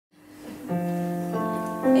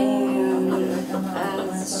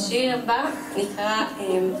השיר הבא נקרא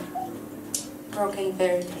Broken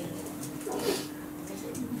Fairytale.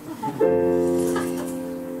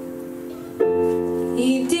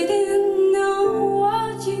 He didn't know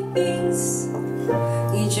what she thinks.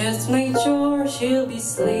 He just made sure she'll be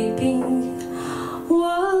sleeping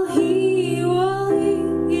while he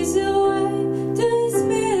is away to his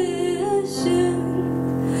mission.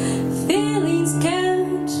 Feelings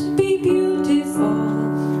can't be beautiful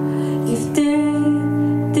if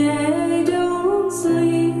they don't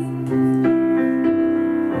sleep.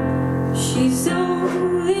 She's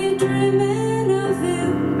only dreaming of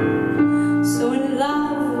him, so in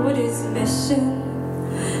love with his mission.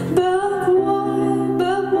 But why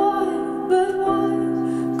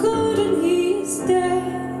couldn't he stay?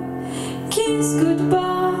 Kiss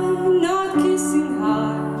goodbye, not kissing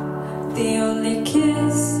hard, the only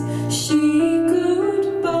kiss she could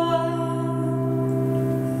buy.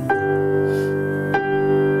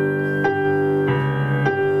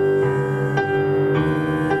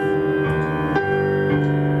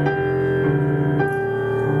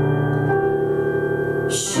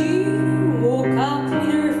 She woke up with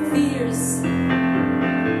her fears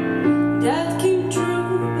that came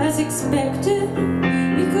true as expected,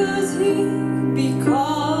 because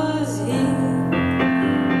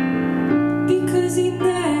he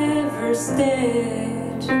never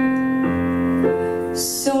stayed.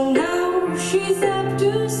 So now she's up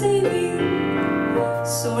to saving,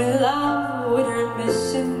 so in love with her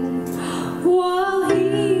mission. While he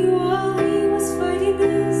was fighting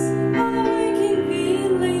his awakening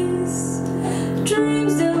feelings,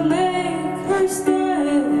 dreams that make her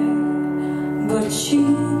stay, but she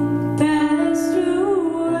passed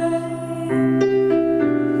away.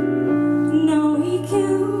 No, he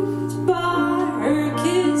can't buy her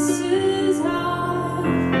kisses high,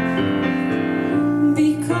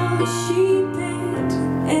 because she paid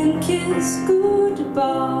and kissed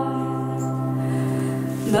goodbye.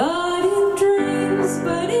 But in dreams,